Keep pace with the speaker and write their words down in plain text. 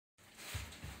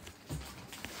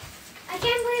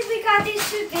got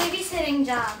these 2 babysitting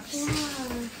jobs. Yeah.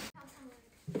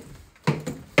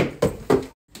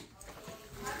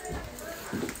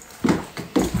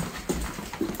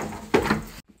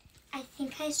 I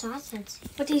think I saw something.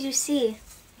 What did you see?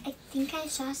 I think I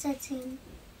saw something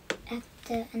at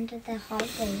the end of the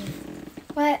hallway.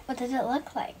 What did it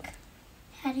look like?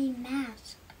 Had a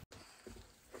mask.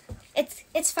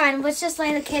 It's fine. Let's just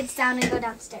lay the kids down and go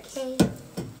downstairs. Okay.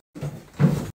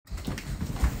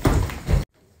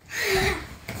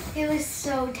 It was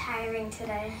so tiring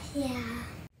today. Yeah.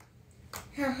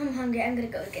 I'm hungry. I'm gonna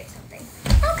go get something.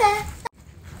 Okay.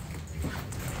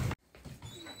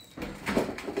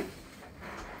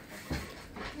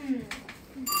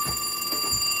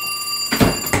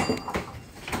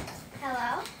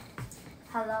 Hello?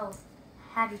 Hello.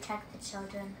 Have you checked the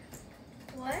children?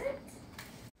 What?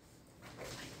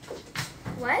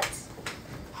 What?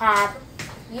 Have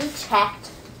you checked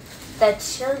the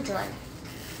children?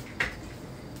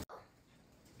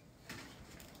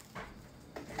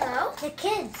 Hello? The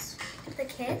kids. The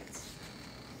kids?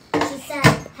 She said,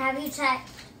 have you checked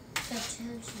the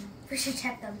children? We should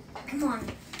check them. Come on.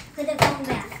 Put the phone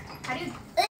back. How do you...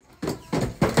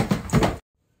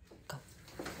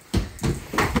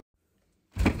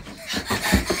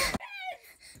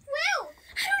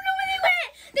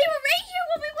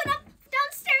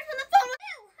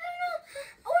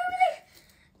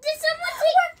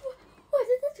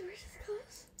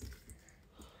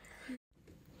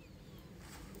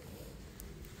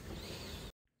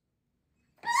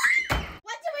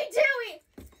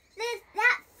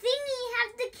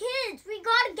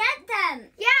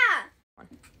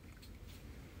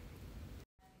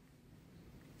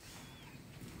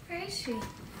 Where is she?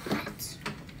 What?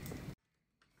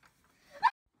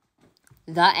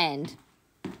 The End.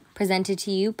 Presented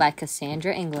to you by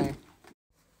Cassandra Engler.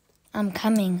 I'm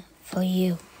coming for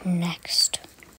you next.